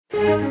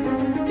The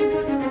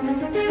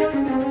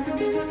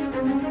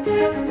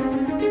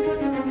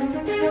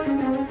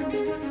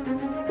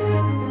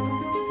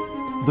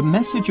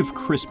message of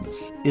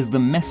Christmas is the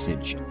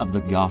message of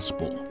the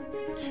gospel.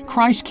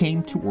 Christ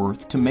came to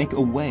earth to make a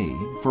way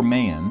for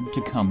man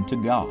to come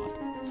to God.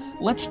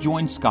 Let's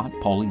join Scott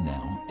Pauley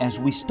now as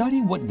we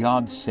study what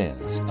God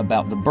says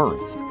about the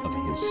birth of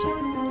His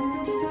Son.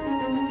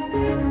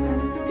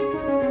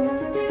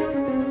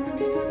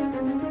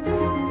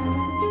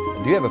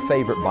 Do you have a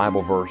favorite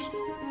Bible verse?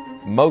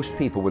 Most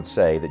people would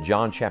say that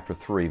John chapter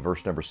 3,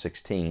 verse number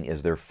 16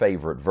 is their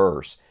favorite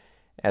verse.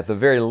 At the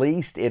very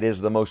least, it is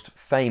the most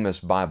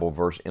famous Bible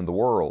verse in the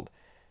world.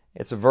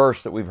 It's a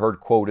verse that we've heard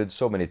quoted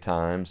so many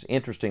times.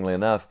 Interestingly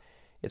enough,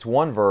 it's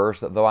one verse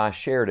that though I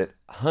shared it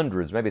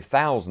hundreds, maybe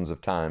thousands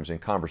of times in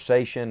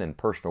conversation and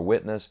personal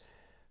witness,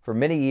 for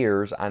many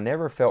years I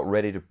never felt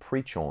ready to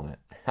preach on it.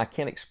 I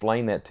can't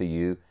explain that to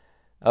you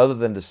other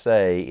than to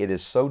say it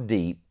is so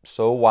deep,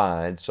 so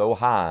wide, so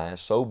high,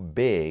 so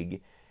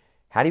big.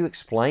 How do you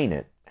explain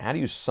it? How do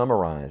you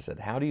summarize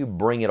it? How do you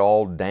bring it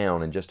all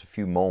down in just a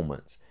few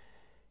moments?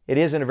 It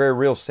is, in a very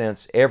real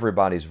sense,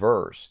 everybody's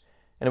verse,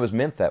 and it was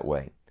meant that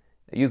way.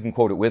 You can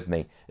quote it with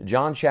me.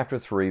 John chapter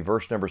 3,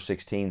 verse number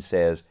 16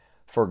 says,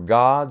 "For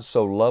God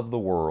so loved the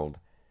world,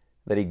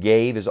 that He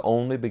gave His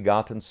only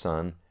begotten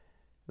Son,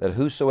 that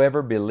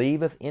whosoever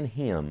believeth in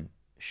Him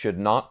should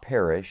not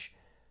perish,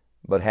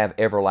 but have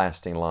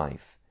everlasting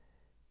life."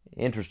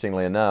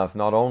 Interestingly enough,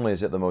 not only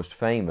is it the most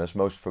famous,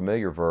 most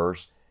familiar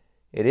verse,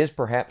 it is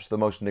perhaps the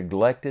most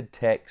neglected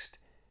text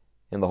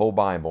in the whole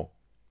Bible.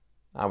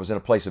 I was in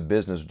a place of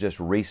business just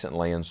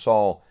recently and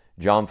saw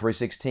John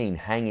 3:16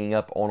 hanging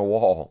up on a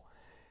wall.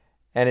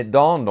 And it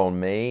dawned on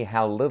me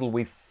how little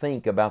we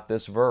think about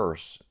this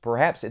verse.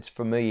 Perhaps its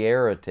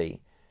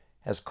familiarity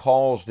has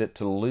caused it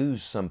to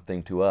lose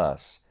something to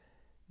us.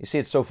 You see,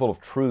 it's so full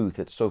of truth,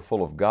 it's so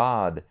full of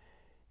God.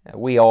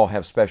 We all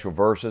have special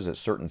verses at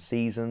certain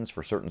seasons,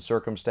 for certain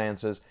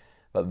circumstances,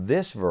 but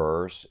this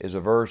verse is a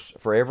verse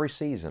for every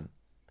season.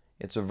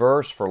 It's a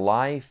verse for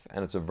life,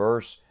 and it's a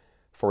verse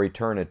for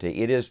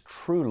eternity. It is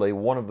truly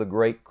one of the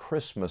great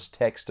Christmas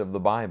texts of the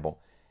Bible.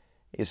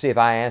 You see, if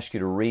I asked you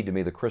to read to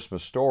me the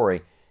Christmas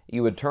story,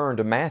 you would turn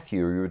to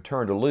Matthew or you would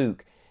turn to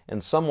Luke,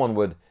 and someone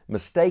would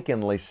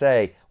mistakenly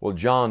say, well,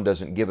 John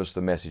doesn't give us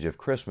the message of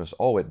Christmas.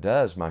 Oh, it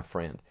does, my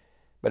friend.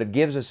 But it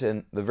gives us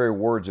in the very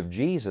words of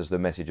Jesus the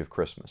message of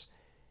Christmas.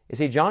 You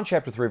see, John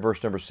chapter 3,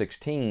 verse number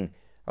 16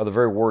 are the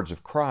very words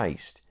of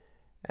Christ.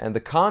 And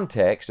the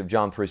context of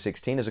John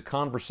 3:16 is a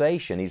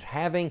conversation. He's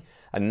having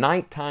a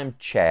nighttime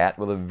chat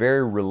with a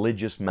very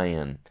religious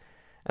man.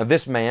 And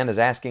this man is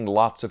asking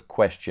lots of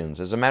questions.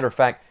 As a matter of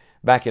fact,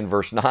 back in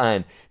verse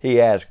 9,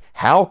 he asks,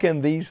 "How can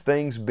these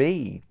things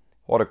be?"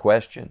 What a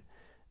question.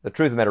 The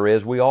truth of the matter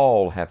is, we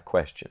all have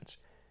questions.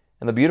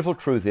 And the beautiful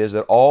truth is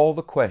that all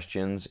the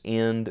questions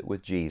end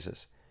with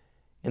Jesus.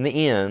 In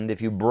the end, if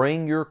you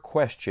bring your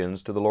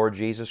questions to the Lord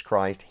Jesus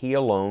Christ, He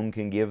alone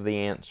can give the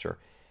answer.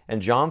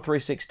 And John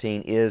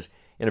 3:16 is,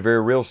 in a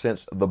very real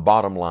sense, the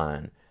bottom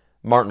line.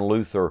 Martin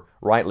Luther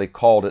rightly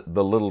called it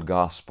the little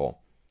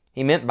gospel.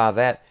 He meant by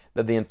that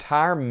the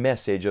entire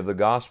message of the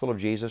gospel of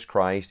Jesus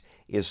Christ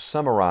is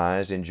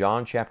summarized in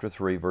John chapter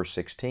 3, verse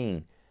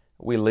 16.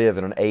 We live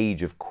in an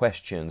age of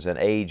questions, an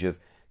age of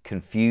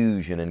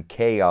confusion and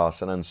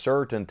chaos and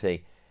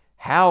uncertainty.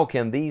 How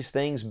can these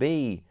things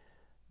be?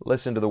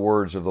 Listen to the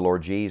words of the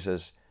Lord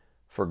Jesus.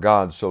 "For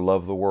God so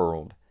loved the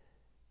world,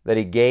 that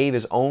He gave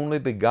His only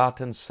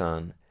begotten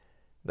Son,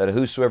 that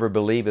whosoever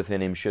believeth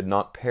in Him should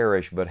not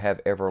perish, but have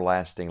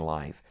everlasting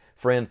life."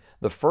 Friend,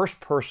 the first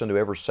person to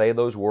ever say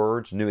those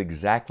words knew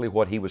exactly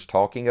what he was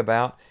talking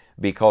about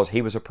because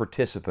he was a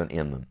participant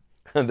in them.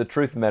 The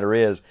truth of the matter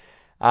is,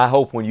 I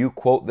hope when you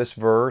quote this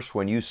verse,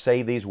 when you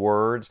say these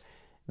words,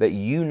 that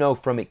you know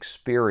from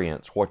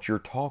experience what you're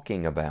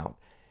talking about.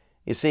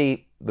 You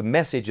see, the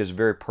message is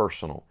very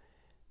personal.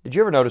 Did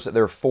you ever notice that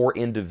there are 4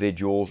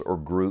 individuals or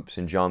groups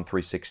in John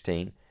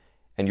 3:16?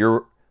 And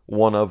you're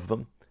one of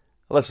them?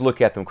 Let's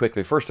look at them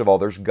quickly. First of all,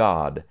 there's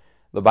God.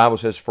 The Bible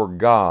says, "For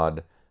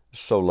God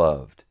so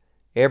loved."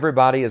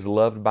 Everybody is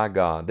loved by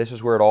God. This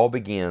is where it all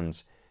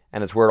begins,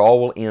 and it's where it all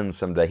will end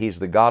someday. He's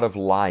the God of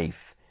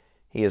life.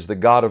 He is the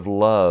God of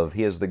love.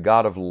 He is the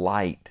God of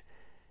light.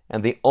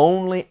 And the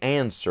only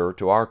answer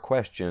to our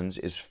questions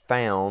is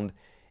found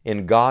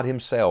in God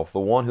Himself,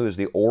 the one who is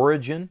the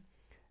origin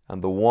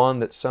and the one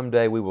that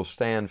someday we will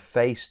stand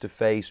face to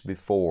face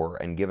before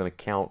and give an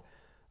account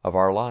of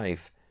our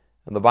life.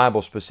 And the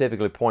Bible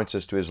specifically points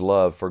us to His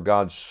love, for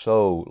God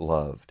so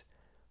loved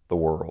the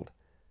world.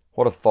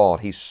 What a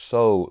thought. He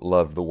so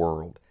loved the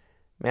world.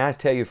 May I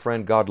tell you,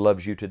 friend, God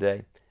loves you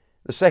today.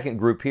 The second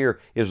group here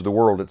is the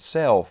world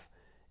itself.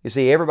 You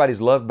see,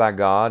 everybody's loved by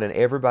God and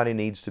everybody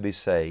needs to be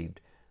saved.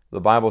 The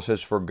Bible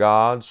says, "For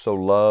God so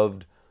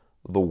loved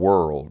the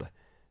world."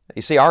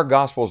 You see, our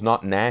gospel is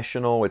not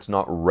national, it's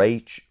not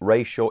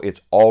racial,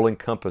 it's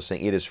all-encompassing.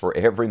 It is for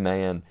every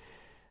man.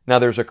 Now,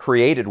 there's a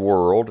created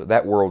world.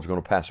 That world's going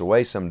to pass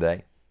away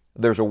someday.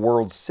 There's a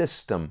world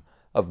system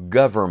of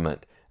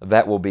government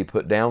that will be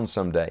put down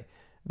someday.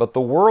 But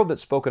the world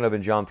that's spoken of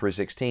in John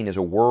 3:16 is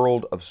a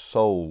world of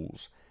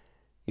souls.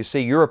 You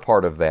see, you're a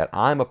part of that.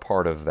 I'm a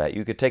part of that.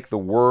 You could take the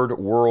word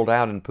world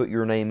out and put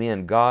your name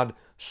in. God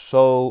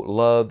so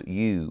loved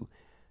you.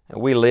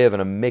 We live in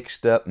a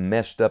mixed up,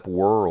 messed up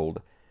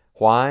world.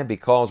 Why?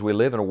 Because we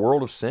live in a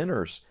world of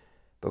sinners.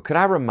 But could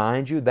I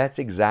remind you, that's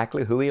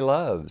exactly who He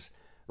loves.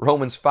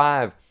 Romans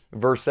 5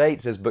 verse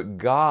 8 says, "But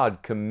God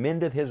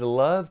commendeth His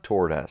love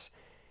toward us,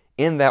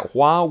 in that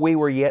while we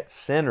were yet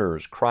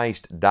sinners,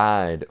 Christ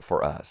died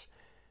for us."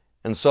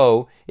 And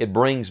so it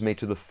brings me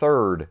to the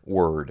third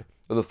word,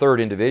 or the third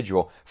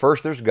individual.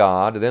 First there's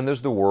God, then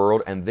there's the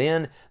world, and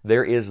then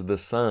there is the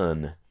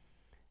Son.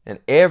 And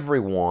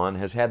everyone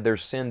has had their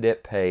sin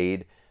debt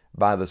paid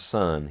by the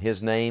Son.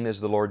 His name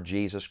is the Lord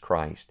Jesus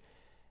Christ.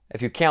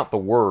 If you count the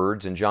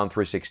words in John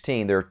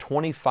 3:16, there are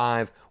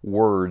 25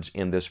 words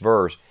in this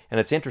verse. And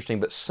it's interesting,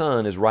 but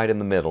Son is right in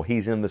the middle.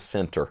 He's in the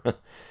center.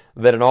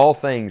 That in all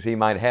things He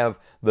might have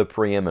the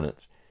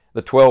preeminence.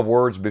 The 12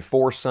 words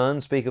before Son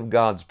speak of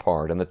God's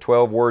part, and the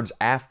 12 words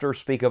after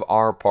speak of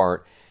our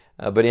part.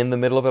 But in the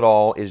middle of it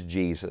all is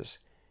Jesus.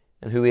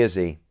 And who is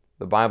He?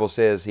 The Bible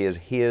says He is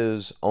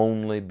His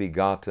only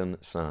begotten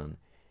Son.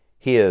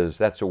 His,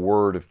 that's a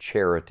word of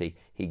charity.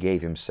 He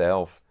gave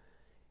Himself.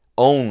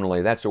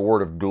 Only, that's a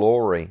word of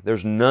glory.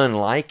 There's none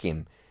like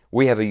Him.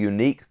 We have a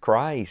unique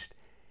Christ.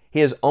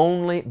 His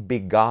only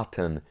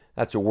begotten,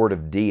 that's a word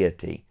of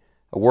deity,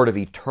 a word of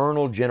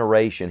eternal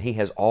generation. He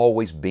has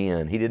always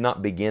been. He did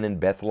not begin in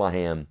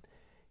Bethlehem.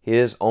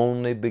 His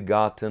only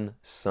begotten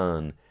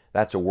Son,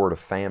 that's a word of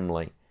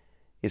family.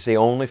 You see,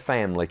 only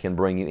family can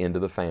bring you into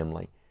the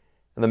family.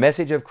 And the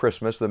message of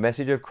Christmas, the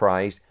message of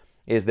Christ,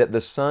 is that the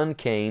Son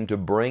came to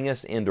bring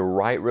us into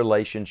right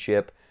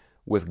relationship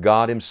with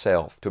God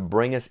Himself, to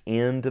bring us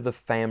into the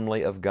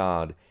family of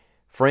God.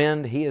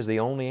 Friend, He is the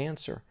only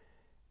answer.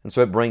 And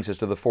so it brings us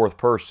to the fourth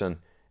person,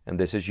 and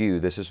this is you,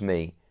 this is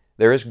me.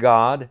 There is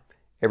God,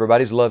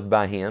 everybody's loved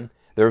by Him.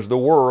 There's the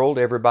world,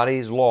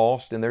 everybody's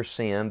lost in their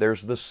sin.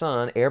 There's the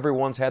Son,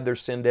 everyone's had their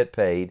sin debt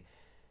paid.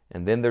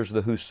 And then there's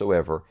the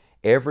whosoever.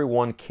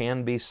 Everyone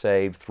can be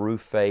saved through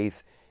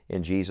faith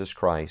in Jesus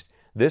Christ.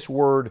 This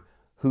word,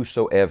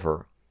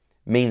 whosoever,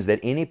 means that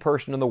any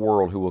person in the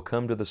world who will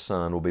come to the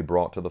Son will be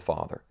brought to the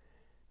Father.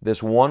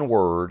 This one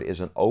word is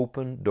an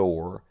open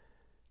door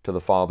to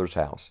the Father's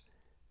house.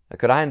 Now,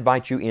 could I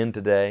invite you in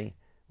today?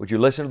 Would you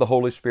listen to the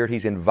Holy Spirit?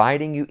 He's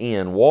inviting you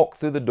in. Walk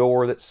through the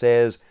door that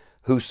says,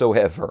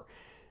 whosoever.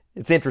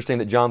 It's interesting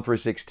that John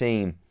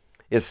 3:16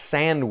 is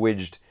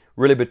sandwiched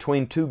really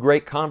between two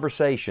great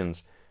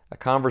conversations. A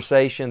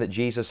conversation that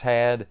Jesus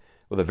had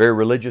with a very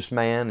religious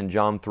man in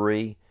John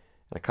 3,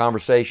 and a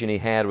conversation He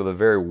had with a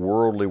very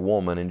worldly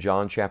woman in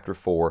John chapter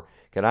 4.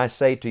 Can I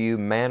say to you,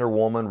 man or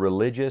woman,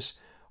 religious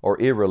or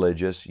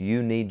irreligious,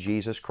 you need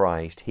Jesus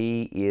Christ.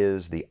 He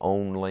is the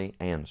only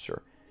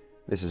answer.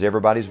 This is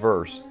everybody's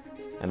verse,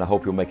 and I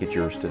hope you'll make it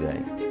yours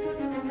today.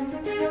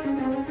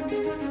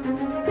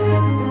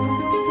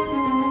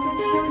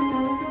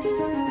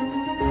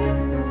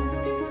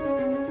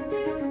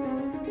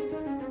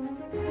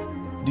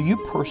 Do you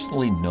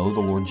personally know the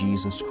Lord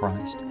Jesus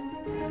Christ?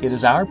 It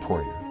is our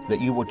prayer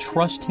that you will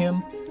trust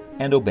Him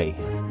and obey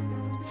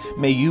Him.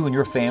 May you and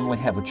your family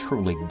have a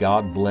truly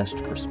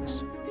God-blessed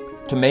Christmas.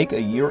 To make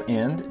a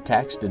year-end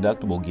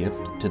tax-deductible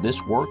gift to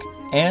this work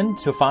and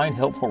to find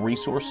helpful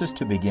resources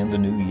to begin the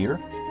new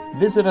year,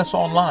 visit us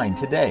online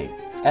today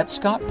at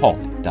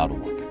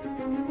scottpauley.org.